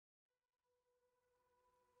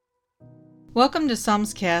Welcome to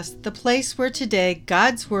Psalmscast, the place where today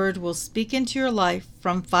God's Word will speak into your life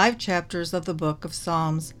from 5 chapters of the book of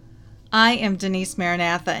Psalms. I am Denise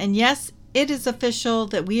Maranatha, and yes, it is official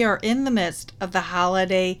that we are in the midst of the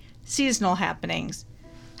holiday seasonal happenings.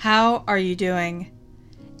 How are you doing?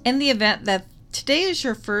 In the event that today is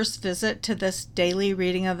your first visit to this daily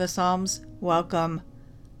reading of the Psalms, welcome.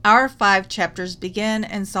 Our 5 chapters begin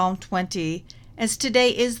in Psalm 20, as today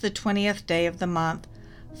is the 20th day of the month,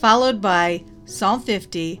 followed by Psalm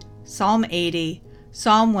 50, Psalm 80,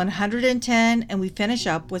 Psalm 110, and we finish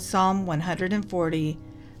up with Psalm 140.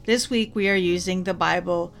 This week we are using the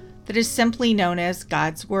Bible that is simply known as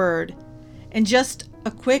God's Word. And just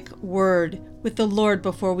a quick word with the Lord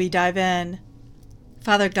before we dive in.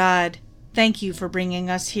 Father God, thank you for bringing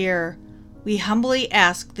us here. We humbly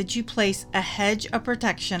ask that you place a hedge of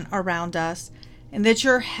protection around us and that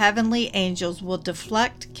your heavenly angels will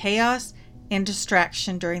deflect chaos and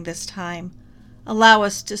distraction during this time. Allow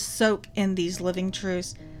us to soak in these living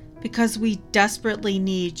truths because we desperately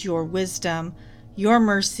need your wisdom, your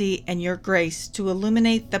mercy, and your grace to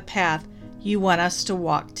illuminate the path you want us to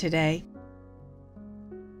walk today.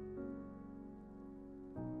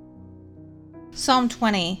 Psalm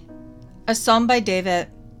 20, a psalm by David.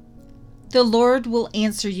 The Lord will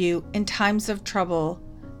answer you in times of trouble.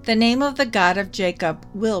 The name of the God of Jacob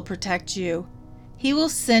will protect you. He will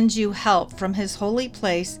send you help from his holy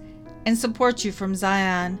place and support you from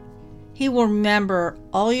Zion. He will remember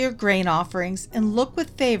all your grain offerings and look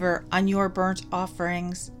with favor on your burnt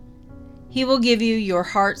offerings. He will give you your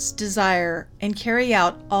heart's desire and carry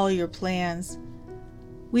out all your plans.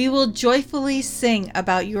 We will joyfully sing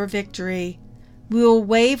about your victory. We will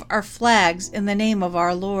wave our flags in the name of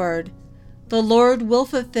our Lord. The Lord will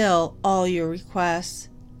fulfill all your requests.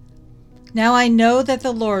 Now I know that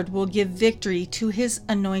the Lord will give victory to his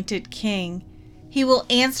anointed king. He will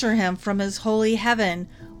answer him from his holy heaven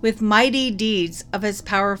with mighty deeds of his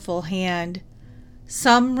powerful hand.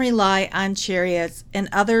 Some rely on chariots and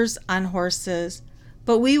others on horses,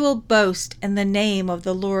 but we will boast in the name of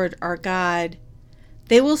the Lord our God.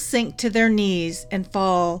 They will sink to their knees and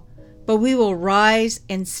fall, but we will rise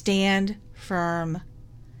and stand firm.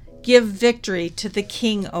 Give victory to the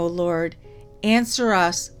King, O Lord. Answer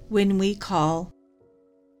us when we call.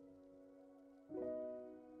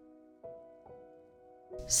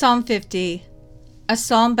 Psalm 50, a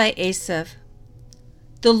psalm by Asaph.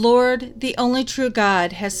 The Lord, the only true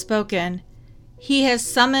God, has spoken. He has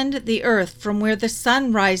summoned the earth from where the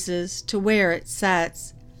sun rises to where it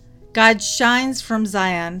sets. God shines from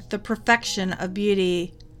Zion, the perfection of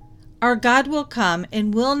beauty. Our God will come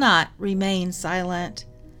and will not remain silent.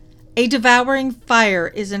 A devouring fire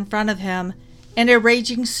is in front of him, and a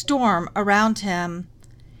raging storm around him.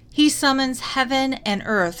 He summons heaven and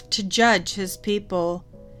earth to judge his people.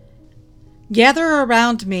 Gather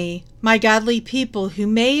around me, my godly people who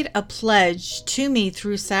made a pledge to me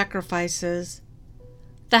through sacrifices.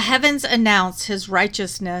 The heavens announce his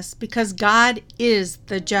righteousness because God is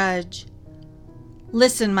the judge.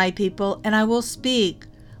 Listen, my people, and I will speak.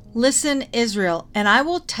 Listen, Israel, and I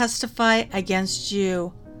will testify against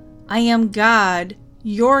you. I am God,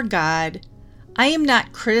 your God. I am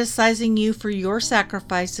not criticizing you for your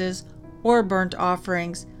sacrifices or burnt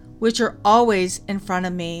offerings, which are always in front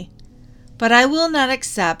of me. But I will not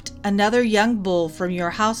accept another young bull from your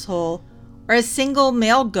household or a single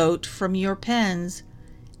male goat from your pens.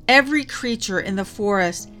 Every creature in the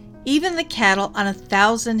forest, even the cattle on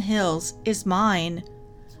 1,000 hills, is mine.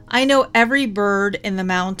 I know every bird in the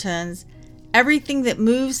mountains. Everything that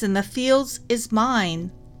moves in the fields is mine.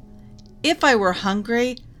 If I were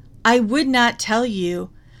hungry, I would not tell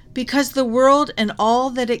you, because the world and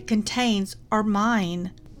all that it contains are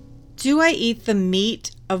mine. Do I eat the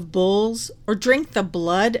meat of bulls or drink the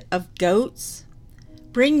blood of goats?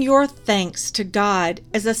 Bring your thanks to God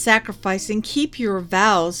as a sacrifice and keep your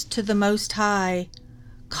vows to the Most High.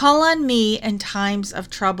 Call on me in times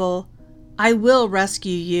of trouble. I will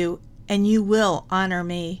rescue you, and you will honor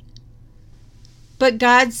me. But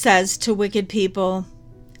God says to wicked people,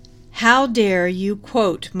 how dare you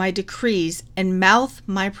quote my decrees and mouth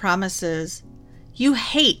my promises? You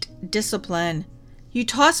hate discipline. You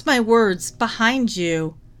toss my words behind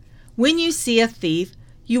you. When you see a thief,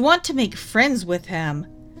 you want to make friends with him.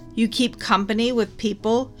 You keep company with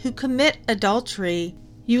people who commit adultery.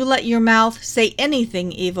 You let your mouth say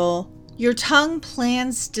anything evil. Your tongue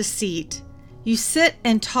plans deceit. You sit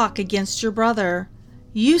and talk against your brother.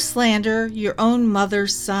 You slander your own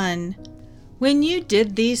mother's son. When you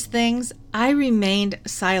did these things, I remained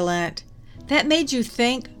silent. That made you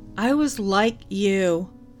think I was like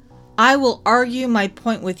you. I will argue my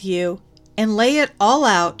point with you, and lay it all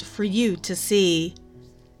out for you to see.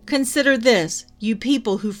 Consider this, you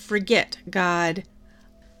people who forget God.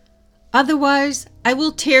 Otherwise, I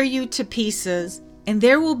will tear you to pieces, and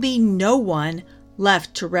there will be no one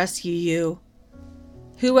left to rescue you.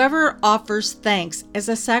 Whoever offers thanks as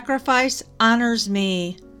a sacrifice honors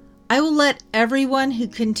me. I will let everyone who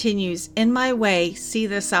continues in my way see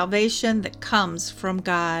the salvation that comes from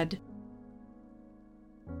God.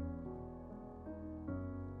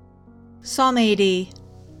 Psalm 80,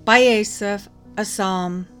 by Asaph, a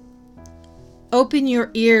psalm. Open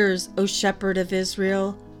your ears, O shepherd of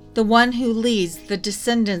Israel, the one who leads the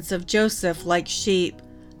descendants of Joseph like sheep,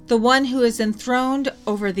 the one who is enthroned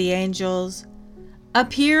over the angels.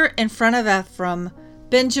 Appear in front of Ephraim,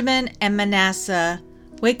 Benjamin, and Manasseh.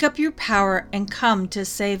 Wake up your power and come to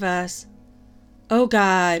save us. O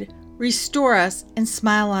God, restore us and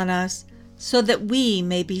smile on us, so that we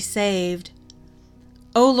may be saved.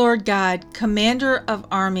 O Lord God, commander of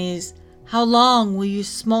armies, how long will you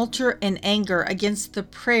smolter in anger against the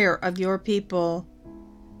prayer of your people?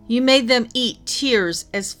 You made them eat tears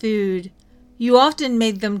as food. You often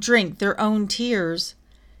made them drink their own tears.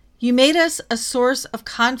 You made us a source of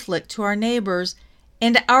conflict to our neighbors,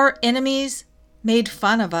 and our enemies made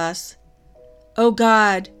fun of us. O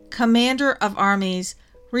God, commander of armies,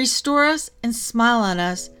 restore us and smile on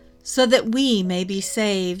us, so that we may be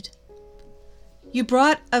saved. You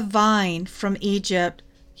brought a vine from Egypt.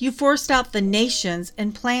 You forced out the nations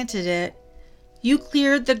and planted it. You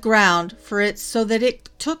cleared the ground for it so that it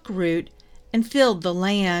took root and filled the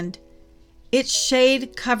land. Its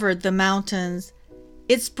shade covered the mountains.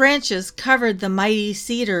 Its branches covered the mighty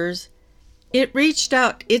cedars. It reached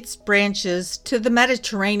out its branches to the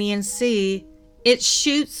Mediterranean Sea. Its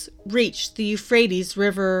shoots reached the Euphrates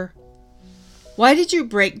River. Why did you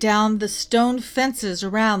break down the stone fences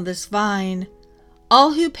around this vine?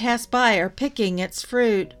 All who pass by are picking its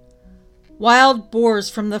fruit. Wild boars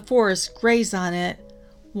from the forest graze on it.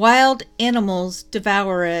 Wild animals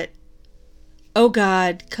devour it. O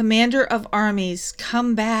God, commander of armies,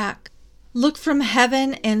 come back. Look from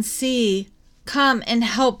heaven and see. Come and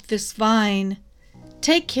help this vine.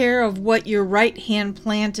 Take care of what your right hand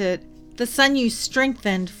planted, the son you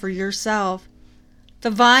strengthened for yourself.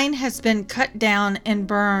 The vine has been cut down and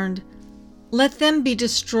burned. Let them be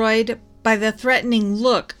destroyed by the threatening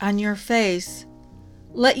look on your face.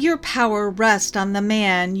 Let your power rest on the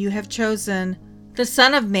man you have chosen, the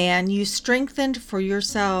Son of Man you strengthened for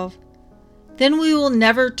yourself. Then we will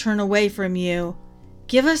never turn away from you.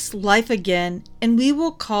 Give us life again, and we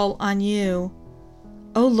will call on you.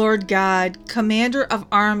 O Lord God, commander of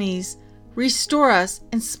armies, restore us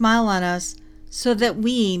and smile on us, so that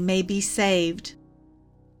we may be saved.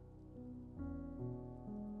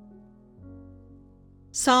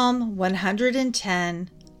 Psalm 110,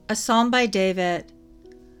 a psalm by David.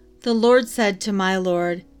 The Lord said to my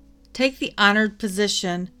Lord, take the honored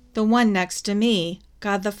position, the one next to me,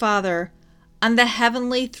 God the Father, on the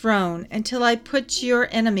heavenly throne until I put your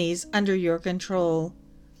enemies under your control.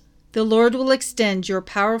 The Lord will extend your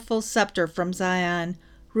powerful scepter from Zion,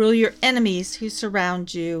 rule your enemies who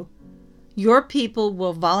surround you. Your people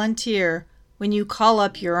will volunteer when you call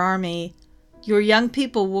up your army. Your young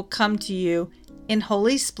people will come to you in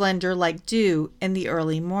holy splendor like dew in the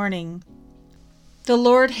early morning. The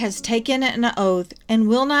Lord has taken an oath and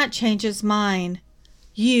will not change his mind.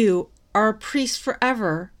 You are a priest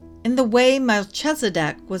forever, in the way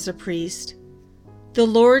Melchizedek was a priest. The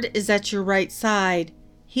Lord is at your right side.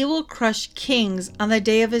 He will crush kings on the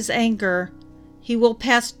day of his anger. He will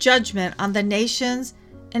pass judgment on the nations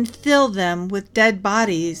and fill them with dead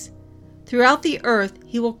bodies. Throughout the earth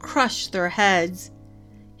he will crush their heads.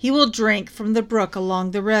 He will drink from the brook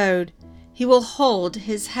along the road. He will hold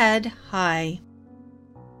his head high.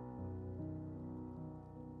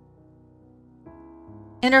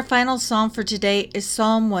 And our final psalm for today is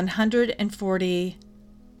Psalm 140,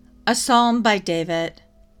 a psalm by David.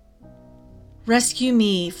 Rescue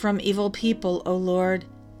me from evil people, O Lord.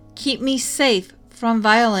 Keep me safe from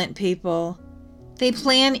violent people. They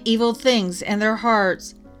plan evil things in their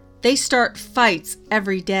hearts. They start fights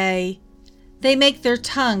every day. They make their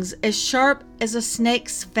tongues as sharp as a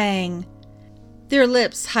snake's fang. Their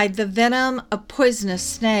lips hide the venom of poisonous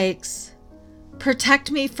snakes.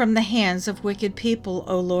 Protect me from the hands of wicked people,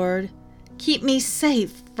 O Lord. Keep me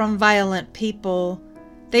safe from violent people.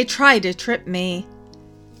 They try to trip me.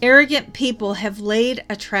 Arrogant people have laid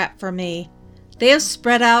a trap for me. They have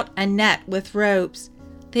spread out a net with ropes.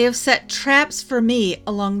 They have set traps for me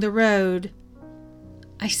along the road.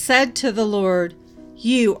 I said to the Lord,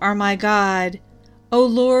 you are my God. O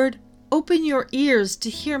Lord, open your ears to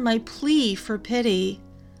hear my plea for pity.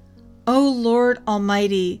 O Lord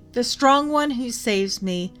Almighty, the strong one who saves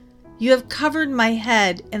me, you have covered my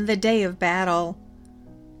head in the day of battle.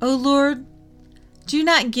 O Lord, do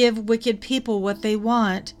not give wicked people what they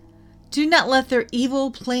want. Do not let their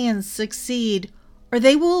evil plans succeed, or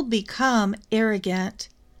they will become arrogant.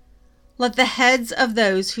 Let the heads of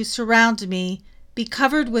those who surround me be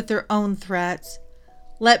covered with their own threats.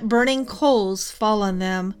 Let burning coals fall on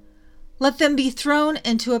them. Let them be thrown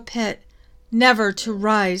into a pit, never to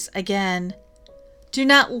rise again. Do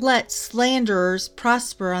not let slanderers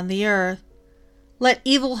prosper on the earth. Let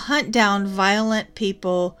evil hunt down violent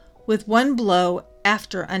people with one blow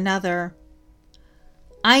after another.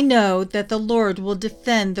 I know that the Lord will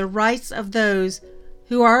defend the rights of those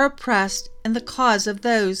who are oppressed and the cause of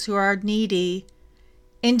those who are needy.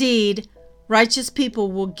 Indeed, righteous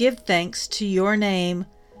people will give thanks to your name.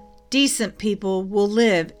 Decent people will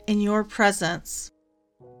live in your presence.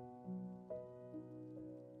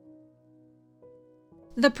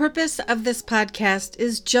 The purpose of this podcast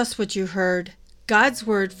is just what you heard, God's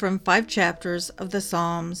Word from 5 chapters of the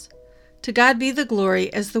Psalms. To God be the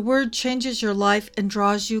glory as the Word changes your life and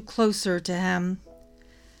draws you closer to Him.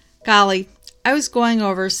 Golly, I was going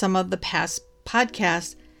over some of the past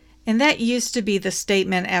podcasts, and that used to be the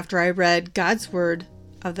statement after I read God's Word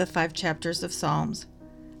of the 5 chapters of Psalms.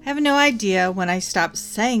 I have no idea when I stopped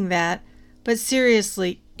saying that, but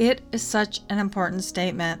seriously, it is such an important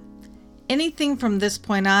statement. Anything from this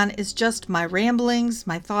point on is just my ramblings,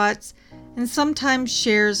 my thoughts, and sometimes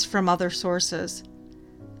shares from other sources.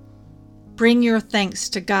 Bring your thanks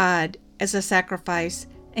to God as a sacrifice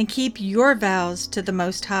and keep your vows to the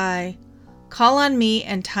Most High. Call on me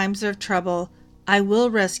in times of trouble. I will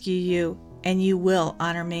rescue you, and you will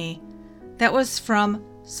honor me. That was from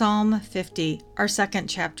Psalm 50, our second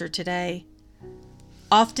chapter today.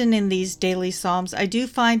 Often in these daily psalms, I do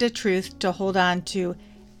find a truth to hold on to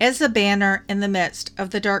as a banner in the midst of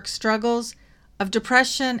the dark struggles of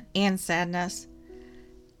depression and sadness.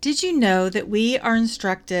 Did you know that we are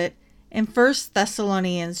instructed in 1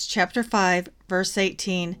 Thessalonians chapter 5, verse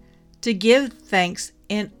 18, to give thanks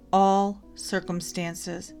in all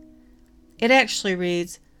circumstances? It actually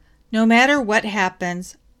reads, "No matter what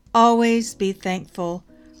happens, always be thankful,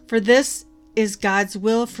 for this is God's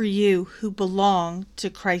will for you who belong to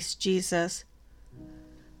Christ Jesus."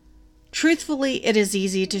 Truthfully, it is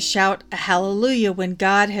easy to shout a hallelujah when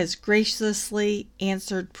God has graciously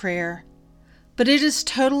answered prayer. But it is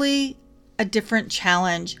totally a different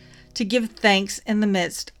challenge to give thanks in the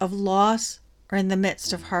midst of loss or in the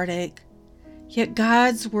midst of heartache. Yet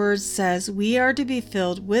God's word says we are to be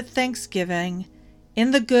filled with thanksgiving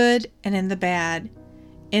in the good and in the bad,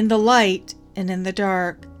 in the light and in the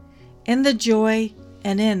dark, in the joy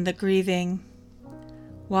and in the grieving.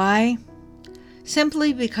 Why?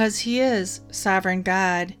 Simply because He is sovereign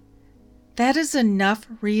God. That is enough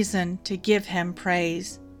reason to give Him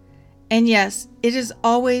praise. And yes, it is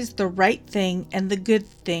always the right thing and the good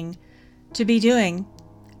thing to be doing.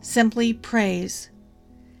 Simply praise.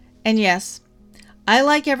 And yes, I,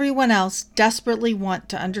 like everyone else, desperately want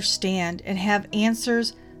to understand and have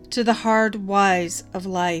answers to the hard whys of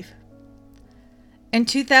life. In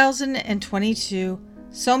 2022,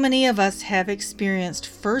 so many of us have experienced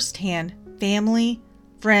firsthand family,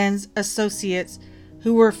 friends, associates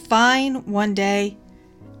who were fine one day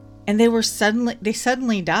and they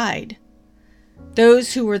suddenly died.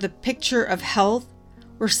 Those who were the picture of health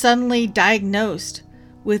were suddenly diagnosed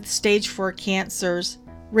with stage 4 cancers,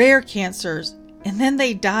 rare cancers, and then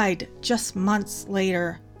they died just months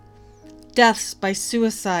later. Deaths by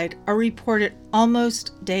suicide are reported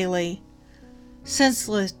almost daily.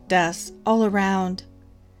 Senseless deaths all around.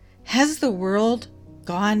 Has the world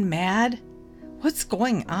gone mad? What's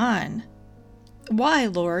going on? Why,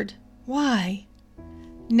 Lord? Why?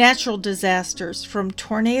 Natural disasters from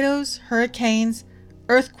tornadoes, hurricanes,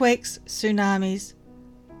 earthquakes, tsunamis.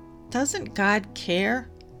 Doesn't God care?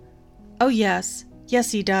 Oh yes, yes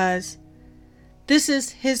He does. This is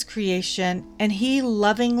His creation, and He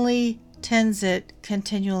lovingly tends it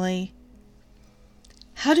continually.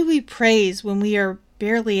 How do we praise when we are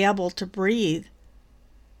barely able to breathe?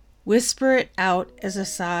 Whisper it out as a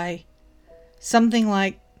sigh. Something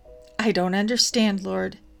like, "I don't understand,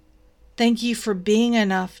 Lord. Thank you for being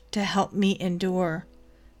enough to help me endure.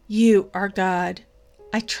 You are God.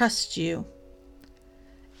 I trust you."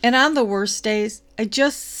 And on the worst days, I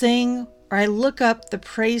just sing or I look up the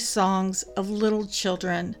praise songs of little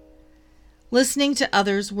children. Listening to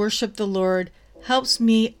others worship the Lord helps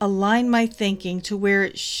me align my thinking to where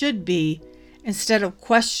it should be instead of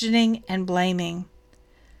questioning and blaming.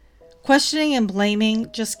 Questioning and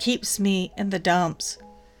blaming just keeps me in the dumps.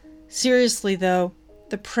 Seriously though,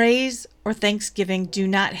 the praise or thanksgiving do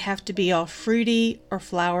not have to be all fruity or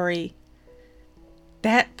flowery.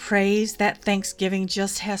 That praise, that thanksgiving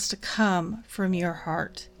just has to come from your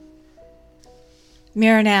heart.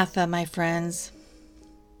 Maranatha, my friends.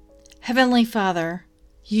 Heavenly Father,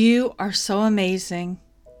 you are so amazing.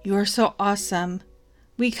 You are so awesome.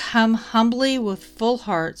 We come humbly with full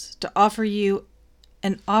hearts to offer you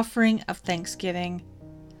an offering of thanksgiving.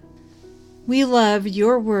 We love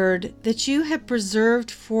your word that you have preserved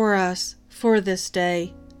for us for this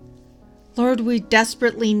day. Lord, we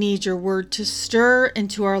desperately need your word to stir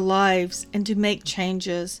into our lives and to make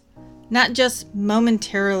changes, not just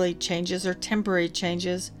momentarily changes or temporary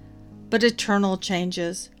changes, but eternal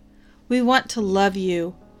changes. We want to love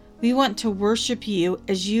you. We want to worship you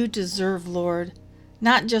as you deserve, Lord,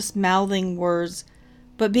 not just mouthing words,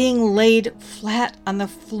 but being laid flat on the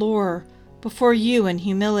floor before you in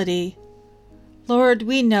humility. Lord,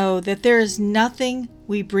 we know that there is nothing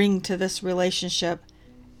we bring to this relationship,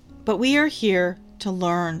 but we are here to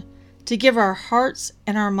learn, to give our hearts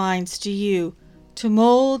and our minds to you, to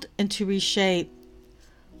mold and to reshape.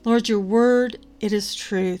 Lord, your word, it is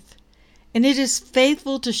truth, and it is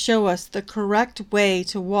faithful to show us the correct way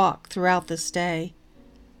to walk throughout this day.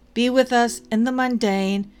 Be with us in the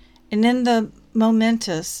mundane and in the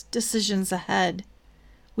momentous decisions ahead.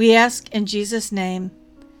 We ask in Jesus' name,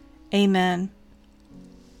 amen.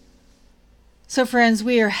 So friends,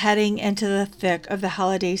 we are heading into the thick of the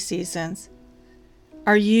holiday seasons.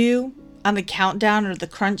 Are you on the countdown or the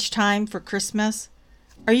crunch time for Christmas?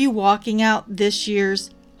 Are you walking out this year's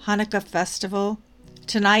Hanukkah festival?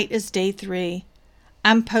 Tonight is day 3.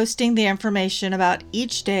 I'm posting the information about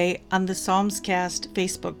each day on the Psalmscast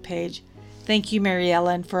Facebook page. Thank you, Mary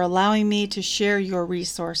Ellen, for allowing me to share your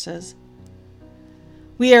resources.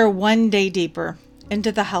 We are one day deeper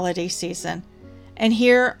into the holiday season. And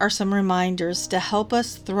here are some reminders to help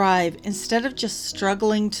us thrive instead of just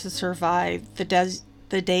struggling to survive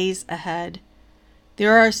the days ahead.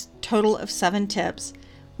 There are a total of 7 tips.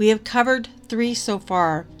 We have covered 3 so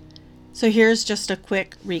far, so here's just a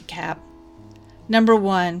quick recap. Number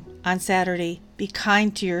 1, on Saturday, be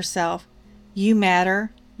kind to yourself. You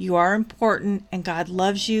matter, you are important, and God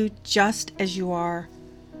loves you just as you are.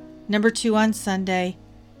 Number 2, on Sunday,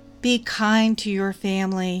 be kind to your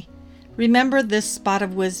family. Remember this spot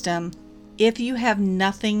of wisdom. If you have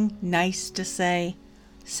nothing nice to say,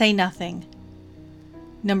 say nothing.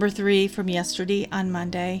 Number 3 from yesterday on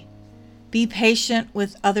Monday. Be patient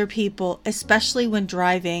with other people, especially when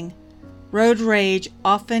driving. Road rage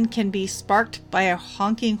often can be sparked by a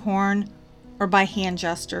honking horn or by hand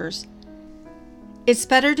gestures. It's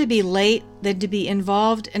better to be late than to be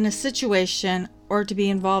involved in a situation or to be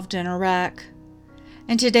involved in a wreck.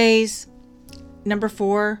 And today's number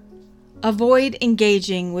 4, avoid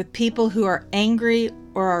engaging with people who are angry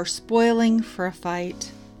or are spoiling for a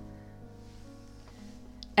fight.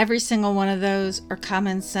 Every single one of those are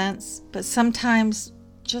common sense, but sometimes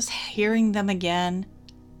just hearing them again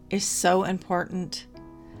is so important.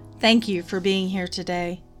 Thank you for being here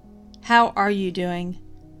today. How are you doing?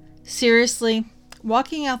 Seriously,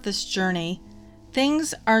 walking out this journey,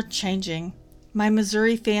 things are changing. My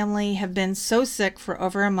Missouri family have been so sick for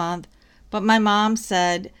over a month, but my mom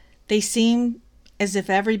said they seem as if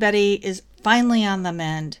everybody is finally on the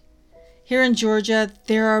mend. Here in Georgia,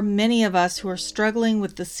 there are many of us who are struggling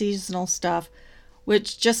with the seasonal stuff,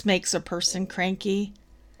 which just makes a person cranky.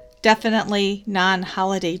 Definitely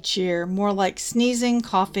non-holiday cheer, more like sneezing,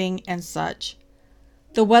 coughing, and such.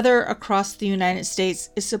 The weather across the United States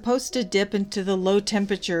is supposed to dip into the low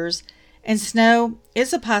temperatures, and snow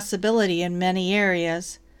is a possibility in many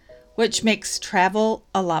areas, which makes travel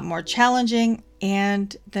a lot more challenging,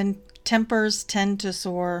 and then tempers tend to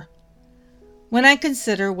soar. When I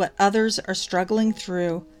consider what others are struggling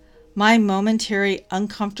through, my momentary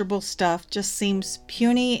uncomfortable stuff just seems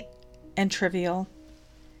puny and trivial.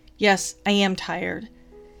 Yes, I am tired.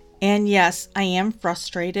 And yes, I am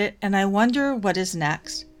frustrated, and I wonder what is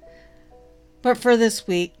next. But for this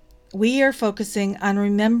week, we are focusing on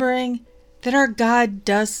remembering that our God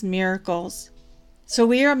does miracles. So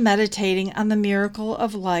we are meditating on the miracle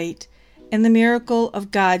of light and the miracle of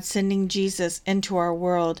God sending Jesus into our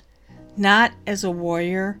world, not as a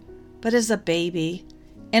warrior, but as a baby,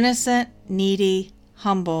 innocent, needy,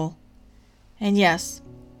 humble. And yes,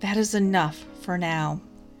 that is enough for now.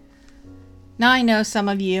 Now I know some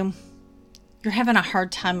of you, you're having a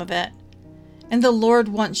hard time of it. And the Lord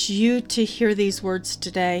wants you to hear these words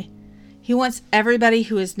today. He wants everybody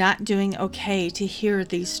who is not doing okay to hear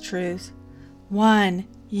these truths. 1,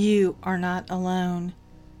 you are not alone.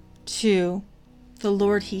 2, the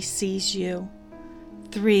Lord, He sees you.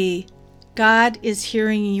 3, God is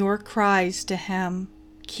hearing your cries to Him.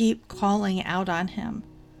 Keep calling out on Him.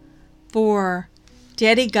 4.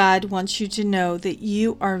 Daddy God wants you to know that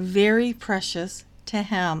you are very precious to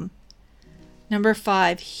Him. Number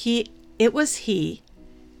 5. It was He,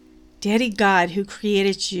 Daddy God, who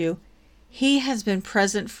created you. He has been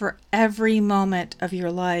present for every moment of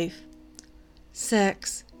your life.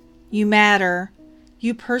 6. You matter.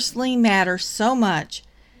 You personally matter so much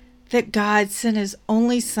that God sent His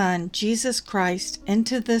only Son, Jesus Christ,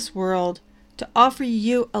 into this world to offer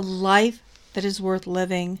you a life that is worth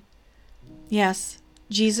living. Yes,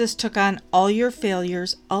 Jesus took on all your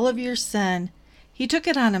failures, all of your sin. He took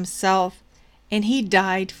it on Himself, and He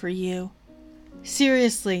died for you.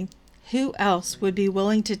 Seriously, who else would be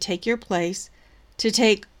willing to take your place, to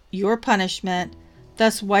take your punishment,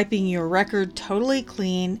 thus wiping your record totally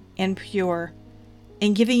clean and pure,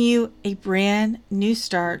 and giving you a brand new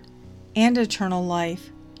start and eternal life?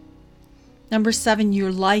 Number 7,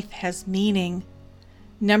 your life has meaning.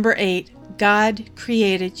 Number 8, God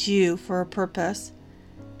created you for a purpose.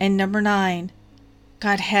 And number 9,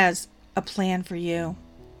 God has a plan for you.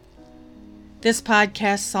 This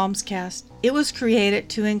podcast, Psalmscast, it was created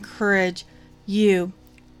to encourage you,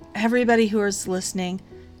 everybody who is listening,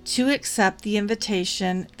 to accept the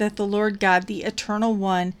invitation that the Lord God, the Eternal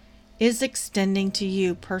One, is extending to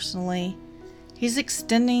you personally. He's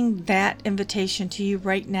extending that invitation to you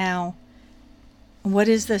right now. What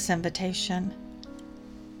is this invitation?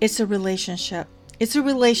 It's a relationship. It's a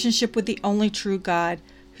relationship with the only true God,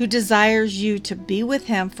 who desires you to be with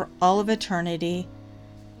Him for all of eternity.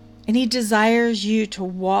 And He desires you to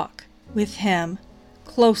walk with Him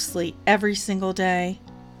closely every single day.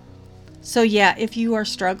 So yeah, if you are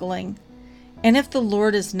struggling, and if the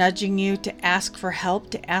Lord is nudging you to ask for help,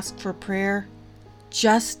 to ask for prayer,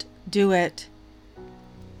 just do it.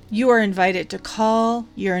 You are invited to call,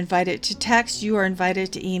 you're invited to text, you are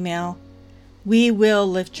invited to email. We will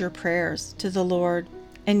lift your prayers to the Lord.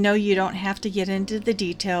 And no, you don't have to get into the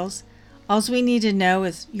details. All we need to know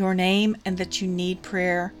is your name and that you need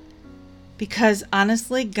prayer. Because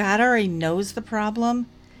honestly, God already knows the problem,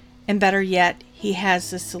 and better yet, He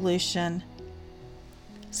has the solution.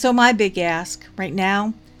 So my big ask right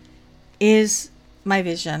now is my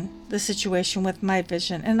vision, the situation with my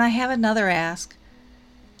vision. And I have another ask.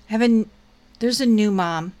 There's a new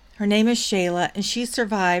mom. Her name is Shayla, and she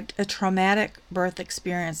survived a traumatic birth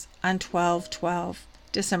experience on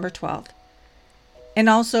December 12th. And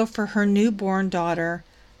also for her newborn daughter,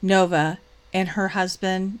 Nova, and her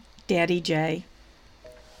husband, Daddy J.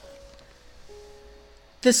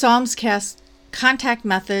 The Psalmscast contact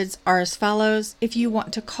methods are as follows. If you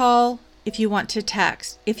want to call, if you want to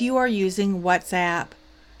text, if you are using WhatsApp,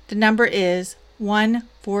 the number is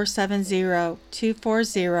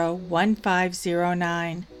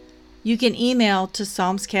 1-470-240-1509. You can email to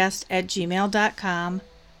psalmscast@gmail.com.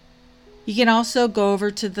 You can also go over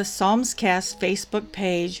to the Psalmscast Facebook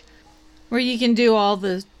page, where you can do all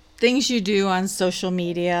the things you do on social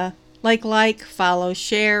media, like, follow,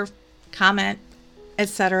 share, comment,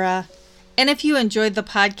 etc. And if you enjoyed the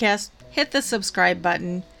podcast, hit the subscribe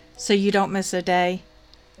button so you don't miss a day.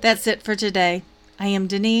 That's it for today. I am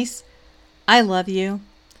Denise. I love you.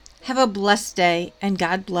 Have a blessed day, and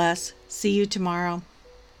God bless. See you tomorrow.